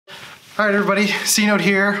All right, everybody, C-Note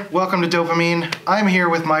here. Welcome to Dopamine. I'm here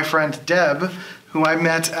with my friend Deb, who I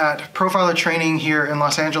met at Profiler Training here in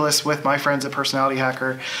Los Angeles with my friends at Personality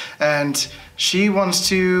Hacker. And she wants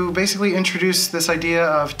to basically introduce this idea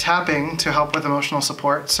of tapping to help with emotional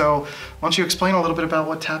support. So why don't you explain a little bit about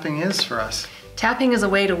what tapping is for us? Tapping is a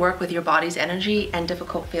way to work with your body's energy and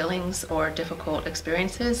difficult feelings or difficult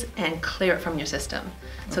experiences and clear it from your system.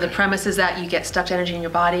 So the premise is that you get stuck energy in your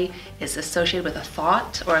body is associated with a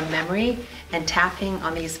thought or a memory, and tapping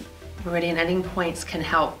on these meridian ending points can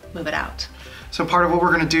help move it out. So part of what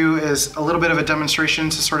we're going to do is a little bit of a demonstration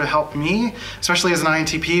to sort of help me, especially as an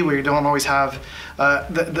INTP, where you don't always have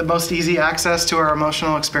the most easy access to our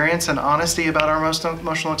emotional experience and honesty about our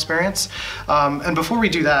emotional experience. And before we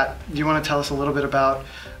do that, do you want to tell us a little bit about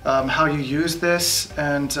how you use this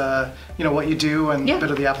and what you do and a bit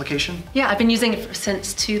of the application? Yeah, I've been using it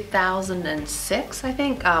since 2006, I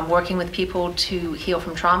think, working with people to heal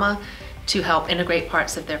from trauma, to help integrate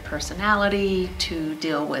parts of their personality, to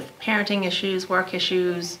deal with parenting issues, work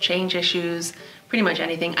issues, change issues, pretty much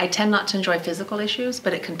anything. I tend not to enjoy physical issues,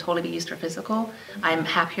 but it can totally be used for physical. I'm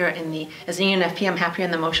happier as an ENFP, I'm happier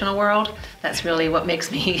in the emotional world. That's really what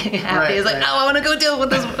makes me happy. It's like, oh, I want to go deal with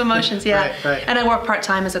those emotions, yeah. Right. And I work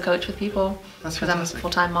part-time as a coach with people. That's because I'm a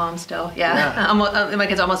full-time mom still, my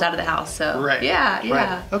kid's almost out of the house, so yeah.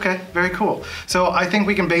 Right. Okay, very cool. So I think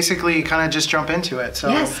we can basically kind of just jump into it.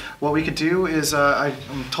 So what we could do is, I'm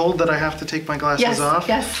told that I have to take my glasses off.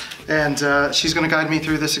 And she's going to guide me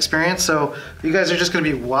through this experience. So you guys are just going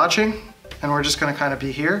to be watching, and we're just going to kind of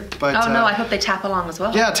be here. But no, I hope they tap along as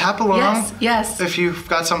well. Yeah, tap along. Yes. If you've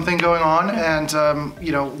got something going on, and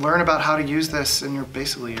learn about how to use this in your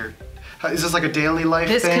is this like a daily life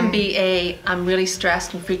thing? This can be I'm really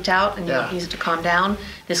stressed and freaked out, and you use it to calm down.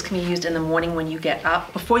 This can be used in the morning when you get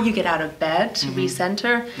up, before you get out of bed to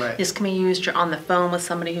recenter. Right. This can be used, you're on the phone with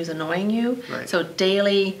somebody who's annoying you. Right. So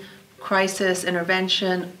daily, crisis,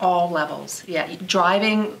 intervention, all levels. Yeah,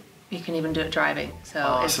 driving, you can even do it driving. So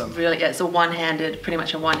awesome. It's really, it's pretty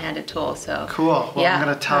much a one-handed tool. So cool. Well, I'm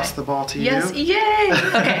going to toss the ball to you. Yes, yay!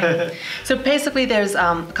 Okay. So basically there's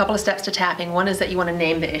a couple of steps to tapping. One is that you want to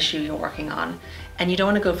name the issue you're working on, and you don't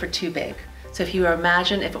want to go for too big. So if you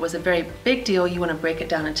imagine if it was a very big deal, you want to break it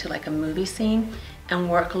down into like a movie scene and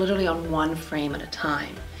work literally on one frame at a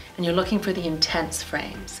time. And you're looking for the intense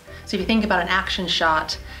frames. So if you think about an action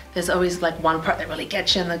shot, there's always like one part that really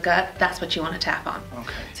gets you in the gut. That's what you want to tap on.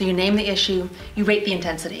 Okay. So you name the issue, you rate the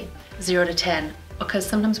intensity, 0 to 10, because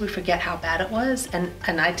sometimes we forget how bad it was, and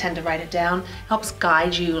I tend to write it down. It helps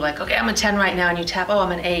guide you, like, okay, I'm a 10 right now, and you tap, oh,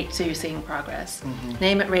 I'm an 8, so you're seeing progress.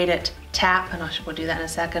 Name it, rate it, tap, and we'll do that in a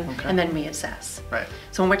second, and then reassess. Right.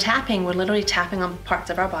 So when we're tapping, we're literally tapping on parts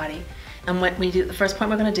of our body, and what we do, the first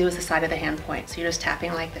point we're going to do is the side of the hand point. So you're just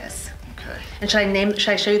tapping like this. Okay. And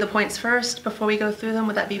should I show you the points first before we go through them?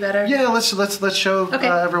 Would that be better? Yeah, let's show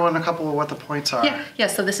everyone a couple of what the points are. Yeah.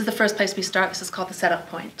 So this is the first place we start. This is called the setup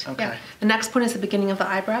point. Okay. Yeah. The next point is the beginning of the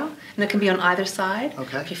eyebrow, and it can be on either side.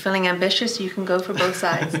 Okay. If you're feeling ambitious, you can go for both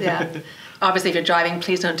sides. Yeah. Obviously, if you're driving,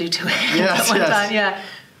 please don't do two hands at one time. Yeah.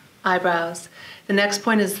 Eyebrows. The next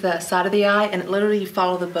point is the side of the eye, and literally you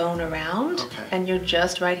follow the bone around, and you're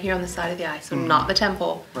just right here on the side of the eye. So not the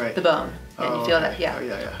temple, the bone. And you feel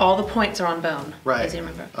that, All the points are on bone, as you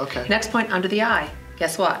remember. Okay. Next point, under the eye.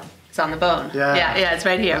 Guess what? It's on the bone. Yeah, it's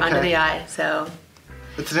right here, under the eye. So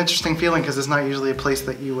it's an interesting feeling because it's not usually a place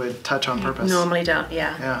that you would touch on purpose. Normally don't,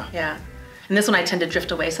 yeah. And this one I tend to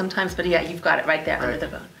drift away sometimes, but yeah, you've got it right there under the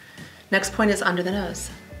bone. Next point is under the nose.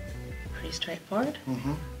 Pretty straightforward.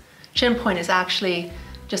 Chin point is actually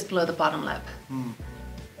just below the bottom lip.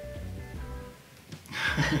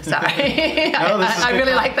 Sorry. No, I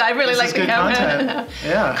really like that. I really like the camera.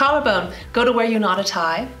 Yeah. Collarbone. Go to where you knot a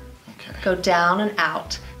tie. Okay. Go down and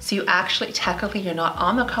out. So you actually, technically, you're not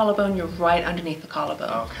on the collarbone, you're right underneath the collarbone.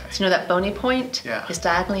 Okay. So you know that bony point is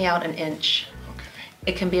diagonally out an inch. Okay.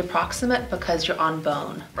 It can be approximate because you're on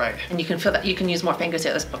bone. Right. And you can feel that, you can use more fingers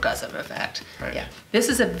here, this percussive effect. Right. Yeah. This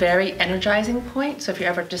is a very energizing point, so if you're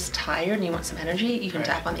ever just tired and you want some energy, you can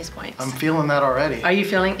tap on these points. I'm feeling that already. Are you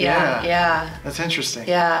feeling? Yeah. That's interesting.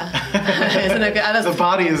 Yeah. Isn't it good? The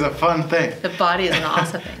body is a fun thing. The body is an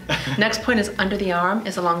awesome thing. Next point is under the arm,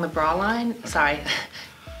 is along the bra line. Sorry.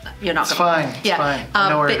 You're not. It's fine. It's fine. I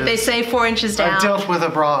know where it is. They say 4 inches down. I've dealt with a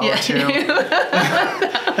bra or two.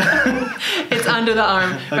 It's under the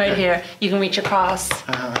arm, right here. You can reach across,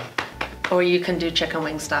 or you can do chicken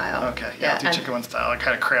wing style. Okay, I'll do chicken wing style. I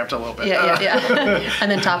kind of cramped a little bit. Yeah.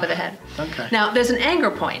 And then top of the head. Okay. Now, there's an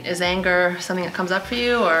anger point. Is anger something that comes up for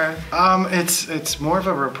you, or? It's more of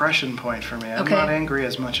a repression point for me. I'm not angry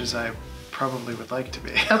as much as I probably would like to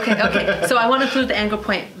be. Okay. So I want to include the anchor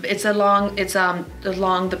point. It's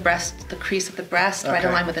along the breast, the crease of the breast, right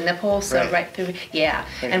in line with the nipple. So right through. Yeah.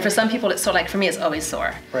 And for some people, it's sore. Like for me, it's always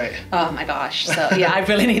sore. Right. Oh my gosh. So yeah, I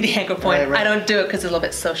really need the anchor point. Right. I don't do it because it's a little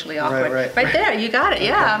bit socially awkward. Right there, you got it.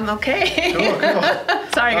 Yeah, I'm okay. Cool.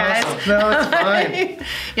 Sorry, guys. Awesome. No, it's fine.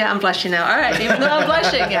 Yeah, I'm blushing now. All right, even though I'm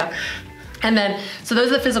blushing, yeah. And then, so those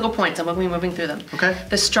are the physical points, and we'll be moving through them. Okay.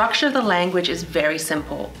 The structure of the language is very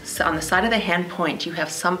simple. So on the side of the hand point, you have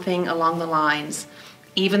something along the lines,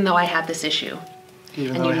 even though I have this issue.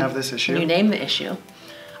 Even though I have this issue. And you name the issue,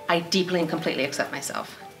 I deeply and completely accept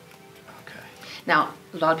myself. Okay. Now,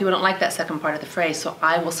 a lot of people don't like that second part of the phrase, so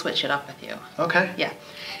I will switch it up with you. Okay. Yeah.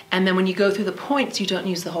 And then when you go through the points, you don't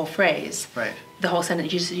use the whole phrase. Right. The whole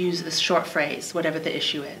sentence, you just use this short phrase, whatever the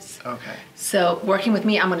issue is. Okay. So working with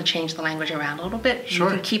me, I'm going to change the language around a little bit. Sure.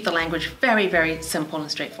 You can keep the language very, very simple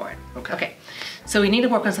and straightforward. Okay. So we need to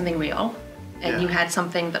work on something real. And Yeah. you had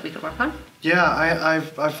something that we could work on? Yeah,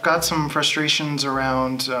 I've got some frustrations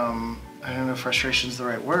around, I don't know if frustration is the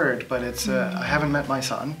right word, but it's, I haven't met my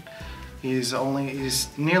son. He's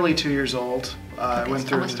nearly 2 years old. Okay, Went so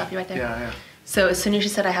through I'm gonna stop you right there. Yeah. So as soon as you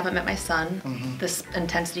said I haven't met my son, this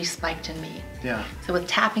intensity spiked in me. Yeah. So with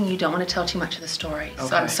tapping, you don't want to tell too much of the story. So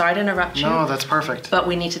Okay. I'm sorry to interrupt you. No, that's perfect. But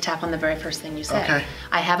we need to tap on the very first thing you said. Okay.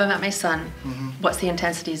 I haven't met my son. What's the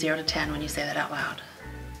intensity 0 to 10 when you say that out loud?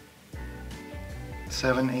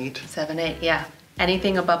 7, 8. 7, 8, yeah.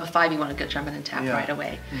 Anything above a 5, you want to jump in and tap Yeah. right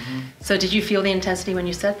away. So did you feel the intensity when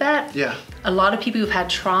you said that? Yeah. A lot of people who've had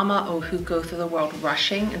trauma or who go through the world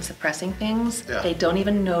rushing and suppressing things, Yeah. they don't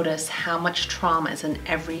even notice how much trauma is in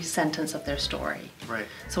every sentence of their story. Right.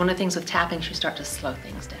 So one of the things with tapping is you start to slow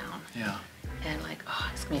things down. Yeah. And like,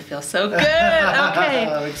 oh, it's going to feel so good. Okay.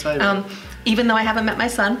 I'm excited. Even though I haven't met my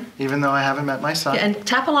son. Even though I haven't met my son. And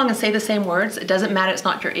tap along and say the same words. It doesn't matter. It's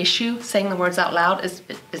not your issue. Saying the words out loud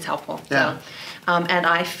is helpful. Yeah. So, and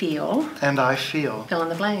I feel. And I feel. Fill in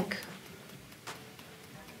the blank.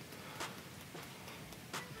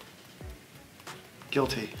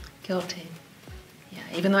 Guilty. Guilty.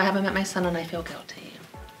 Yeah. Even though I haven't met my son and I feel guilty.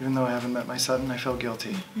 Even though I haven't met my son, I feel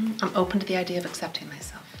guilty. I'm open to the idea of accepting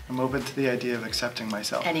myself. I'm open to the idea of accepting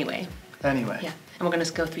myself. Anyway. Anyway. Yeah. And we're going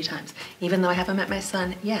to go 3 times. Even though I haven't met my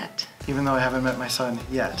son yet. Even though I haven't met my son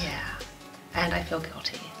yet. Yeah. And I feel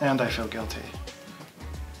guilty. And I feel guilty.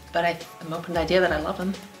 But I'm open to the idea that I love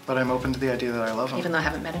him. But I'm open to the idea that I love him. Even though I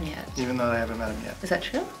haven't met him yet. Even though I haven't met him yet. Is that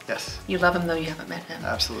true? Yes. You love him though you haven't met him.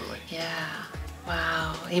 Absolutely. Yeah.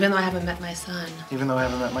 Wow. Even though I haven't met my son. Even though I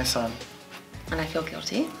haven't met my son. And I feel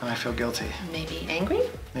guilty. And I feel guilty. Maybe angry.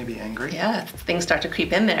 Maybe angry. Yeah. Things start to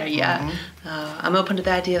creep in there. Yeah. I'm open to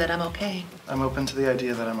the idea that I'm okay. I'm open to the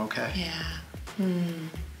idea that I'm okay. Yeah.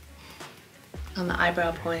 On the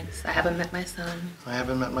eyebrow points, I haven't met my son. I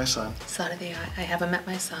haven't met my son. Side of the eye, I haven't met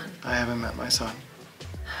my son. I haven't met my son.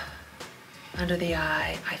 Under the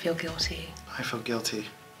eye, I feel guilty. I feel guilty.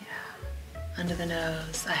 Yeah. Under the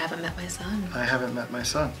nose, I haven't met my son. I haven't met my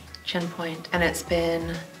son. Chin point, and it's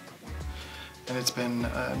been... And it's been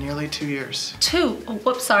nearly 2 years. 2. Oh,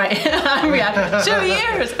 whoops, sorry. I'm reacting. 2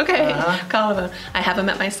 years. Okay. Collarbone. I haven't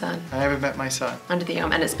met my son. I haven't met my son. Under the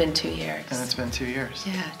arm, and it's been 2 years. And it's been 2 years.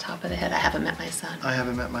 Yeah, top of the head. I haven't met my son. I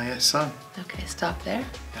haven't met my son. Okay, stop there.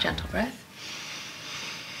 Yeah. Gentle breath.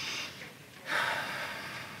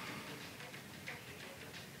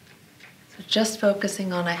 So just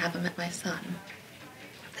focusing on I haven't met my son.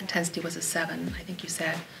 The intensity was a 7, I think you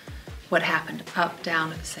said. What happened? Up,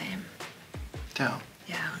 down, or the same? Down.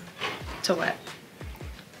 Down. To what?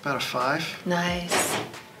 About a 5. Nice.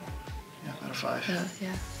 Yeah, about a 5.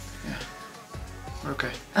 Yeah. Yeah. We're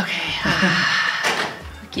okay. Okay.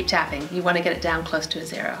 Keep tapping. You want to get it down close to a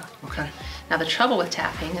 0. Okay. Now the trouble with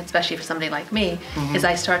tapping, especially for somebody like me, is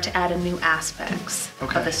I start to add in new aspects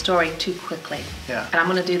of the story too quickly. Yeah. And I'm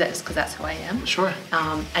going to do that just because that's who I am. Sure.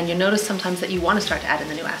 And you notice sometimes that you want to start to add in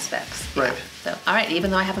the new aspects. Right. So, all right,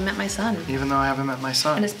 even though I haven't met my son. Even though I haven't met my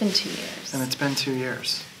son. And it's been 2 years. And it's been 2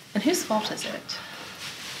 years. And whose fault is it?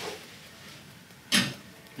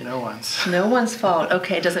 No one's. No one's fault.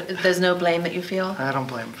 Okay, there's no blame that you feel? I don't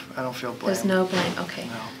feel blame. There's no blame, okay.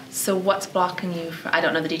 No. So what's blocking you? I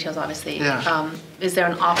don't know the details, obviously. Yeah. Is there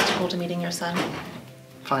an obstacle to meeting your son?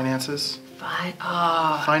 Finances.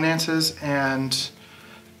 Ah. Finances and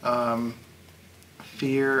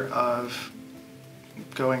fear of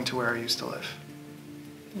going to where I used to live.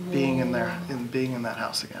 being in that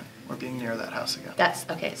house again, or being near that house again. That's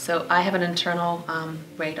okay. So I have an internal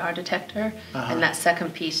radar detector, and that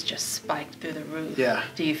second piece just spiked through the roof. Yeah.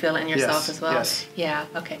 Do you feel it in yourself Yes, as well? yes. Yeah.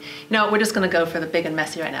 Okay. No, we're just going to go for the big and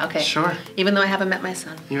messy right now. Okay. Sure. Even though I haven't met my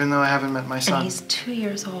son. Even though I haven't met my son. And he's 2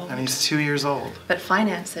 years old. And he's 2 years old. But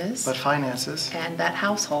finances. And that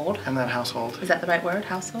household. that household. Is that the right word?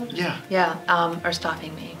 Household? Yeah. Yeah. Are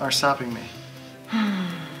stopping me.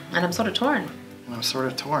 And I'm sort of torn.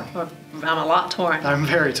 Or I'm a lot torn. I'm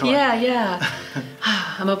very torn. Yeah.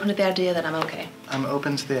 I'm open to the idea that I'm okay. I'm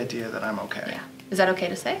open to the idea that I'm okay. Yeah. Is that okay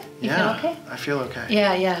to say? You feel okay? I feel okay.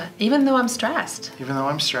 Yeah. Even though I'm stressed. Even though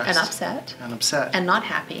I'm stressed. And upset. And not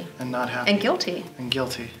happy. And guilty.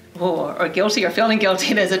 Or guilty or feeling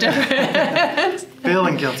guilty. There's a difference.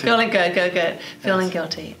 Feeling guilty. Feeling good. Feeling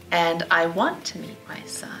guilty. And I want to meet my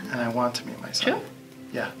son. True?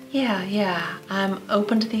 Yeah. Yeah. I'm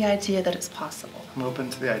open to the idea that it's possible.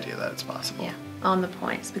 Yeah. On the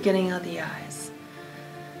points. Beginning of the eyes.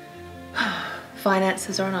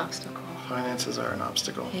 Finances are an obstacle.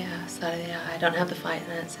 Yeah, side of the eye. I don't have the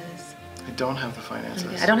finances. I don't have the finances.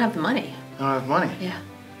 Okay. I don't have the money. Yeah.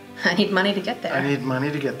 I need money to get there.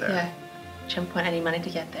 Yeah. Chin point, I need money to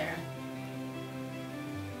get there.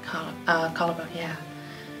 Collarbone, yeah.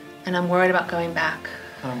 And I'm worried about going back.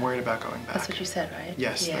 That's what you said, right?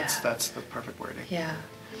 Yes, that's the perfect wording. Yeah.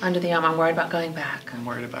 Under the arm, I'm worried about going back.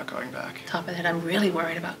 Top of the head, I'm really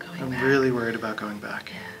worried about going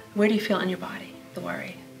back. Yeah. Where do you feel in your body, the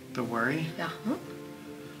worry? The worry? Yeah.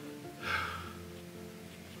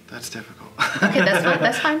 That's difficult. Okay,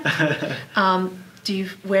 that's fine. Do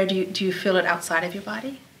you feel it outside of your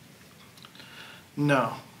body?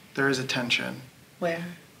 No, there is a tension. Where?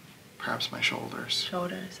 Perhaps my shoulders.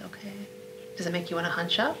 Shoulders, okay. Does it make you want to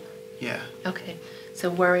hunch up? Yeah. Okay, so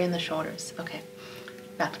worry in the shoulders. Okay,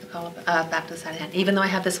 back to the collarbone, back to the side of the hand. Even though I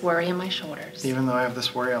have this worry in my shoulders.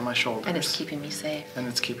 And it's keeping me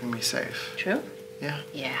safe. True? Yeah.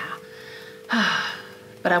 Yeah.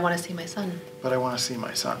 But I want to see my son.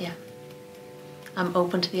 Yeah. I'm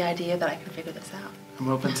open to the idea that I can figure this out.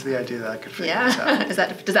 This Yeah. out.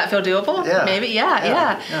 Does that feel doable? Yeah. Maybe?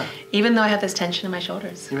 Yeah. Even though I have this tension in my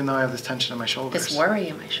shoulders. This worry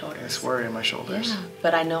in my shoulders. Yeah.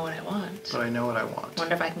 But I know what I want.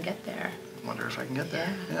 Wonder if I can get there.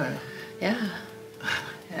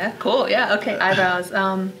 Yeah. Cool. Yeah. Okay. Eyebrows.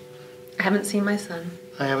 I haven't seen my son.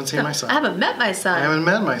 I haven't met my son.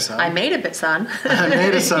 I made a son. I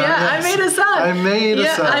made a son. Yeah, yes. I made a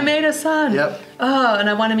son. I made a son. Yep. Oh, and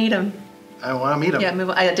I want to meet him. Yeah, move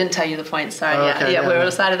on. I didn't tell you the point. Sorry. Oh, okay, we're on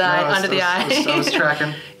the side of the eye, under the eye. I was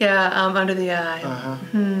tracking. Yeah, under the eye.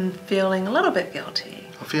 Feeling a little bit guilty.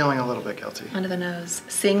 Under the nose.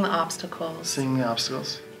 Seeing the obstacles.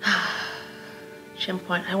 Chin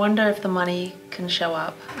point. I wonder if the money can show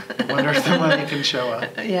up.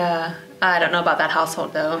 Yeah. I don't know about that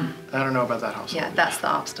household, though. Yeah, that's the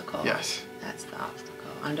obstacle. Yes. That's the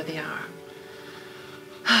obstacle. Under the arm.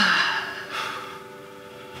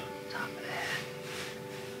 Top of the head.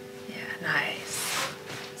 Yeah, nice.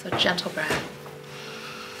 So gentle breath.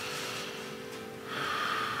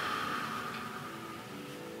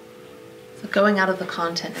 So going out of the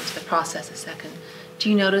content into the process a second, do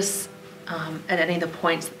you notice at any of the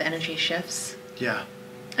points that the energy shifts? Yeah.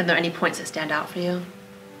 Are there any points that stand out for you?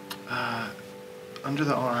 Under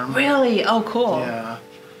the arm. Really? Oh, cool. Yeah.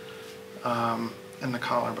 And the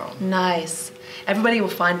collarbone. Nice. Everybody will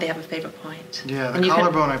find they have a favorite point. Yeah, the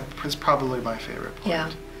collarbone is probably my favorite point. Yeah.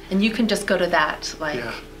 And you can just go to that.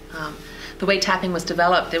 The way tapping was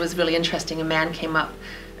developed, it was really interesting. A man came up,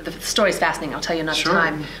 the story's fascinating, I'll tell you another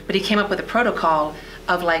time, but he came up with a protocol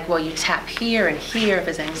of you tap here and here if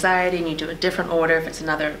it's anxiety, and you do a different order if it's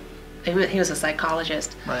another. He was a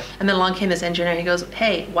psychologist. Right. And then along came this engineer. He goes,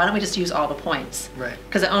 hey, why don't we just use all the points? Right.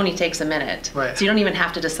 Because it only takes a minute. Right. So you don't even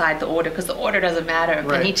have to decide the order, because the order doesn't matter.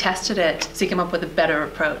 Right. And he tested it, so he came up with a better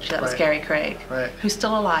approach. That was Gary Craig. Right. Who's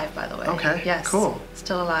still alive, by the way. Okay, yes, cool.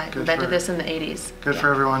 Still alive. Invented this in the 80s. Good for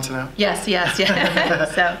everyone to know. Yes. So,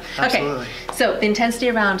 Absolutely. Okay. So the intensity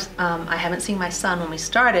around I haven't seen my son when we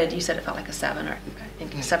started, you said it felt like a 7 or, I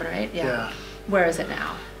think 7 or 8? Yeah. Where is it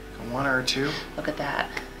now? A 1 or a 2. Look at that.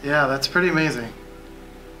 Yeah, that's pretty amazing.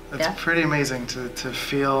 Pretty amazing to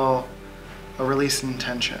feel a release in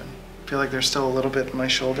tension. I feel like there's still a little bit in my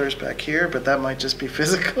shoulders back here, but that might just be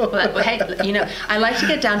physical. Well, hey, I like to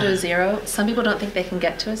get down to a 0. Some people don't think they can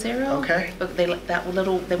get to a 0. Okay. But they want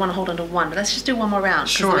to hold on to 1. But let's just do one more round.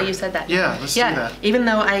 Sure. The way you said that. Yeah, let's do that. Even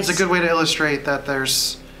though it's a good way to illustrate that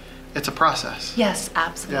there's it's a process. Yes,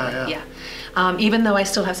 absolutely. Yeah. Even though I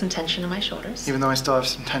still have some tension in my shoulders. Even though I still have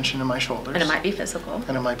some tension in my shoulders. And it might be physical.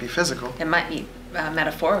 And it might be physical. It might be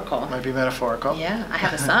metaphorical. It might be metaphorical. Yeah, I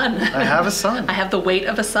have a son. I have a son. I have the weight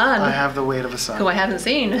of a son. I have the weight of a son. Who I haven't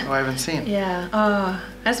seen. Who I haven't seen. Yeah. Oh,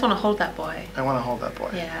 I just want to hold that boy. I want to hold that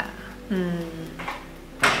boy. Yeah.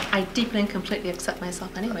 I deeply and completely accept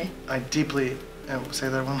myself anyway. I deeply, say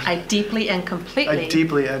that one. I deeply and completely. I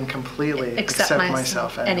deeply and completely accept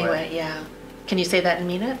myself anyway. Yeah. Can you say that and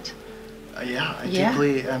mean it? Yeah, I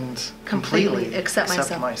deeply and completely accept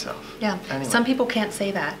myself. Yeah. Anyway. Some people can't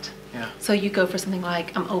say that. Yeah. So you go for something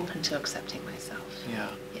like, I'm open to accepting myself. Yeah.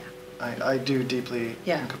 Yeah. I do deeply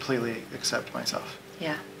and completely accept myself.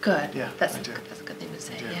 Yeah. Good. Yeah, that's I do. That's a good thing to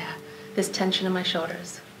say. Yeah. Yeah. This tension in my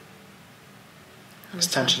shoulders. This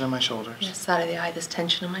tension in my shoulders. Yes, side of the eye, this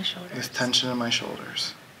tension in my shoulders. This tension in my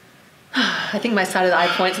shoulders. I think my side of the eye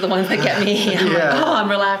points are the ones that get me. I'm like, oh, I'm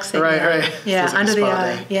relaxing. Right. Yeah, Feels like under a the spa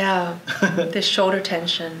eye. day. Yeah. This shoulder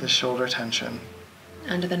tension. This shoulder tension.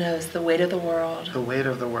 Under the nose, the weight of the world. The weight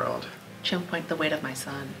of the world. Chin point, the weight of my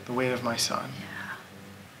son. The weight of my son. Yeah.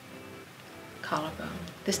 Collarbone,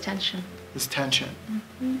 this tension. This tension.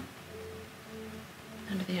 Mm-hmm.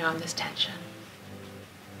 Under the arm, this tension.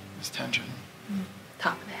 This tension.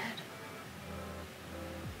 Top of the head.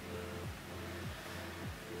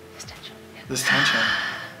 This tension. Yeah. This tension.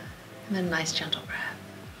 And then a nice gentle breath.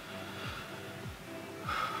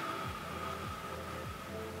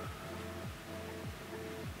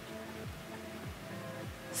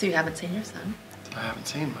 So you haven't seen your son? I haven't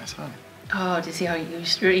seen my son. Oh, do you see how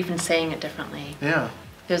you're even saying it differently? Yeah.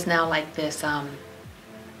 There's now like this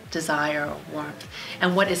desire or warmth.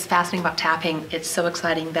 And what is fascinating about tapping, it's so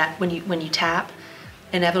exciting that when you tap,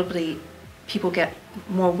 inevitably people get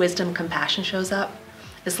more wisdom, compassion shows up.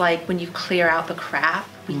 It's like when you clear out the crap,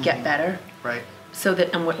 we get better. Right. So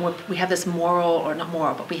that, and we have this moral, or not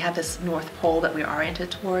moral, but we have this North Pole that we're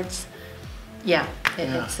oriented towards. Yeah,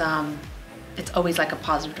 it's always like a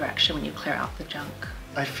positive direction when you clear out the junk.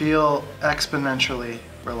 I feel exponentially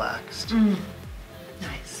relaxed.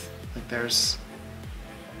 Nice. Like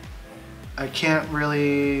I can't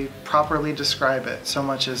really properly describe it so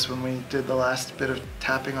much as when we did the last bit of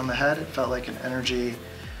tapping on the head, it felt like an energy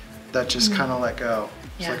that just kind of let go.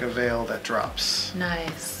 It's like a veil that drops.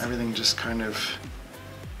 Nice. Everything just kind of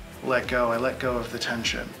let go. I let go of the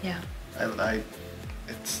tension. Yeah.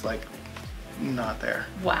 It's like not there.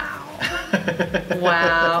 Wow.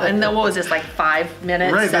 Wow. And then what was this, like 5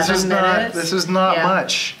 minutes, right, 7 minutes? This was not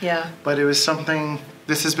much. Yeah. But it was something,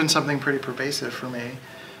 this has been something pretty pervasive for me.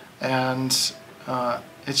 And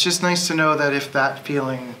it's just nice to know that if that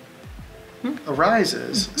feeling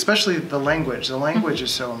arises, especially the language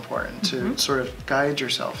is so important to sort of guide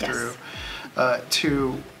yourself through,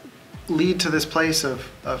 to lead to this place of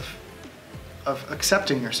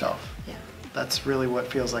accepting yourself. Yeah. That's really what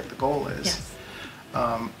feels like the goal is.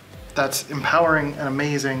 Yes. That's empowering and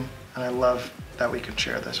amazing, and I love that we can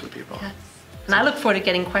share this with people. Yes. And I look forward to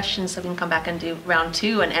getting questions so we can come back and do round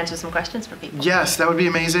 2 and answer some questions for people. Yes, that would be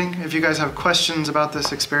amazing. If you guys have questions about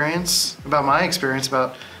this experience, about my experience,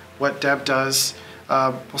 about what Deb does,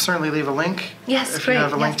 we'll certainly leave a link. Yes, if great. you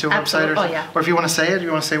have a link to a website, Or if you want to say it,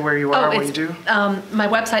 you want to say where you are, what you do. My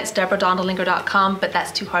website's DeborahDonndelinger.com, but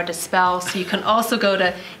that's too hard to spell. So you can also go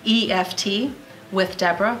to EFT with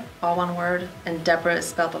Deborah, all one word, and Deborah is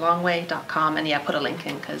spelled the long way.com, and put a link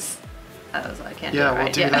in because I can't do it right.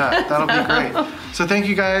 We'll do that. That'll be great. So thank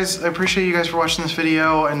you guys. I appreciate you guys for watching this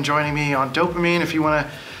video and joining me on dopamine. If you want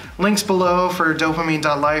to, links below for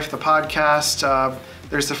dopamine.life, the podcast.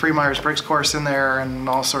 There's the free Myers-Briggs course in there and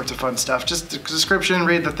all sorts of fun stuff. Just the description,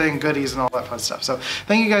 read the thing, goodies, and all that fun stuff. So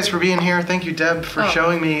thank you guys for being here. Thank you, Deb, for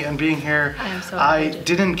showing me and being here. I am so I excited.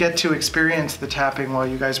 didn't get to experience the tapping while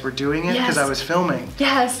you guys were doing it because I was filming.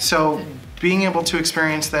 Yes. So being able to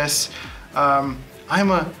experience this, I don't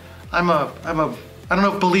know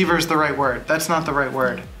if believer is the right word. That's not the right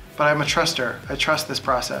word. But I'm a truster. I trust this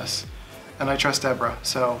process. And I trust Deborah.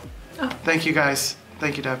 So thank you guys.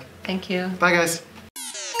 Thank you, Deb. Thank you. Bye, guys.